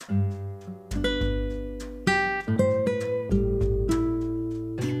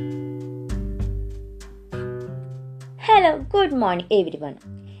Hello, good morning everyone.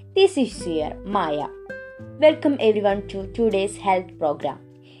 This is your Maya. Welcome everyone to today's health program.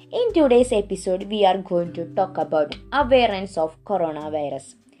 In today's episode, we are going to talk about awareness of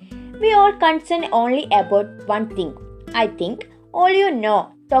coronavirus. We all concerned only about one thing. I think all you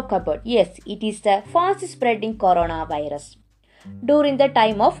know talk about. Yes, it is the fast spreading coronavirus. During the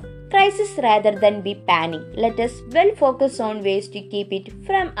time of crisis rather than be panic, let us well focus on ways to keep it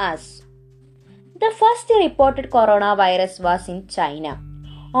from us. The first reported coronavirus was in China.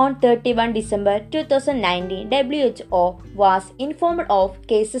 On 31 December 2019, WHO was informed of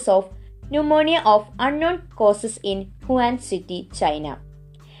cases of pneumonia of unknown causes in Wuhan City, China.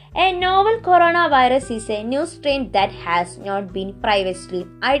 A novel coronavirus is a new strain that has not been previously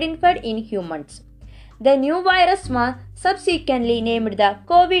identified in humans. The new virus was subsequently named the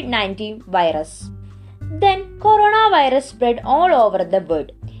COVID-19 virus. Then coronavirus spread all over the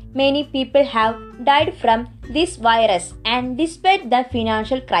world. Many people have died from this virus, and despite the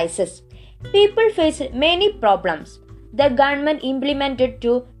financial crisis, people faced many problems. The government implemented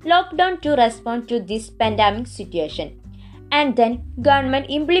to lockdown to respond to this pandemic situation. And then government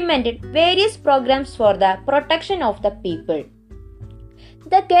implemented various programs for the protection of the people.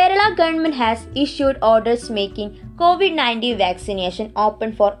 The Kerala government has issued orders making COVID-19 vaccination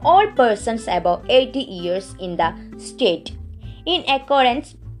open for all persons above 80 years in the state. In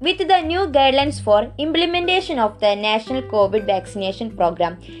accordance with the new guidelines for implementation of the National COVID Vaccination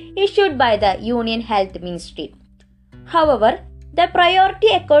Program issued by the Union Health Ministry. However, the priority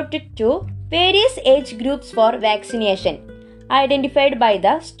accorded to various age groups for vaccination identified by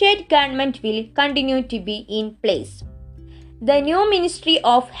the state government will continue to be in place. The new Ministry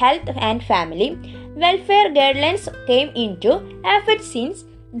of Health and Family Welfare guidelines came into effect since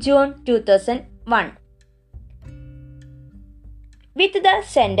June 2001. With the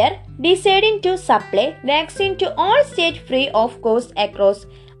center deciding to supply vaccine to all states free of cost across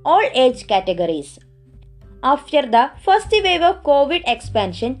all age categories. After the first wave of COVID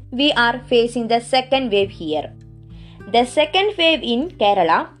expansion, we are facing the second wave here. The second wave in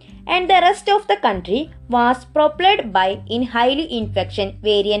Kerala and the rest of the country was propelled by in highly infection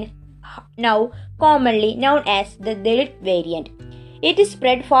variant now commonly known as the Dalit variant. It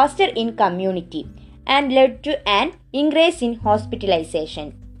spread faster in community and led to an increase in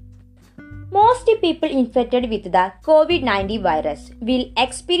hospitalization. Most people infected with the COVID-19 virus will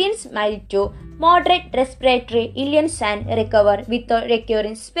experience mild to moderate respiratory illness and recover without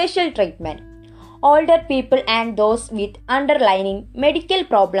requiring special treatment. Older people and those with underlying medical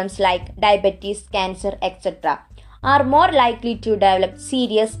problems like diabetes, cancer, etc. are more likely to develop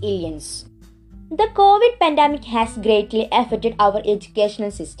serious illness. The COVID pandemic has greatly affected our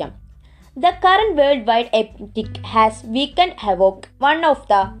educational system. The current worldwide epidemic has weakened one of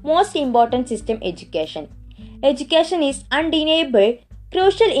the most important system education. Education is undeniably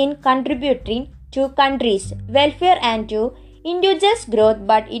crucial in contributing to countries' welfare and to individuals' growth,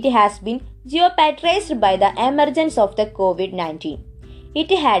 but it has been jeopardized by the emergence of the COVID-19.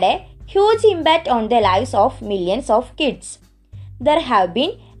 It had a huge impact on the lives of millions of kids. There have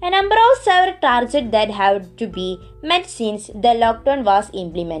been a number of several targets that have to be met since the lockdown was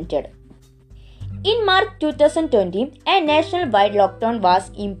implemented. In March 2020, a nationwide lockdown was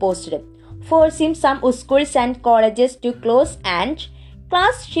imposed, forcing some schools and colleges to close and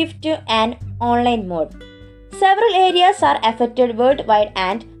class shift to an online mode. Several areas are affected worldwide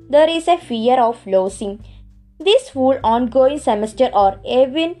and there is a fear of losing this full ongoing semester or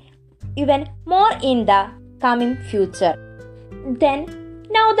even more in the coming future.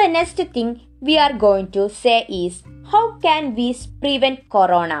 Now the next thing we are going to say is how can we prevent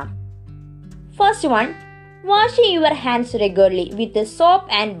corona? First one, washing your hands regularly with soap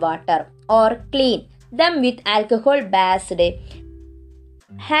and water or clean them with alcohol-based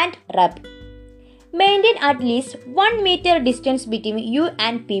hand rub. Maintain at least 1 meter distance between you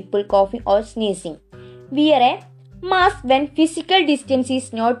and people coughing or sneezing. Wear a mask when physical distance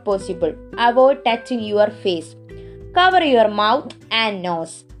is not possible. Avoid touching your face. Cover your mouth and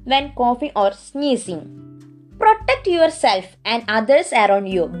nose when coughing or sneezing. Protect yourself and others around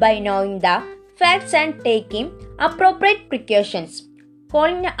you by knowing the facts and taking appropriate precautions.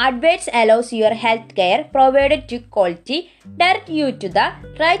 Calling advice allows your health care provider to quality direct you to the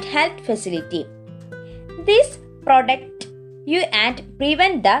right health facility. This protects you and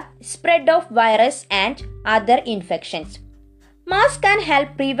prevent the spread of virus and other infections. Mask can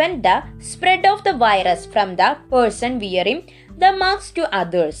help prevent the spread of the virus from the person wearing the mask to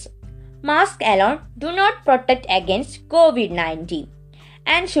others. Masks alone do not protect against COVID-19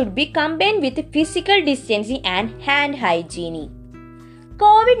 and should be combined with physical distancing and hand hygiene.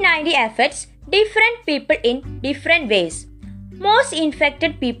 COVID-19 affects different people in different ways. Most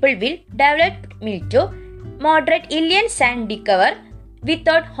infected people will develop mildew, moderate illness and recover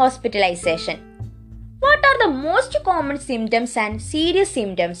without hospitalization. What are the most common symptoms and serious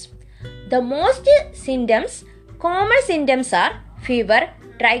symptoms? The most common symptoms are fever,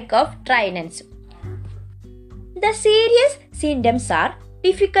 dry cough, dryness. The serious symptoms are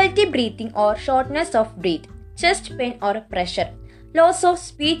difficulty breathing or shortness of breath, chest pain or pressure, loss of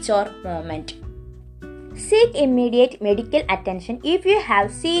speech or movement. Seek immediate medical attention if you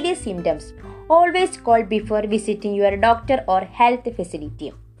have serious symptoms. Always call before visiting your doctor or health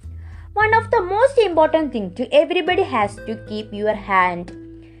facility. One of the most important things to everybody has to keep your hand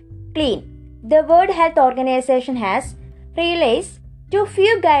clean. The World Health Organization has released a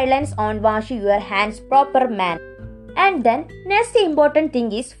few guidelines on washing your hands proper manner. And then next important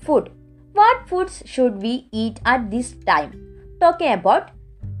thing is food. What foods should we eat at this time? Talking about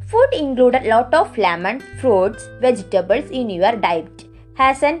food included lot of lemon, fruits, vegetables in your diet.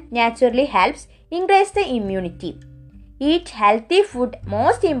 Has and naturally helps increase the immunity. Eat healthy food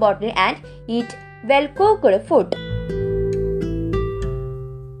most important and eat well cooked food.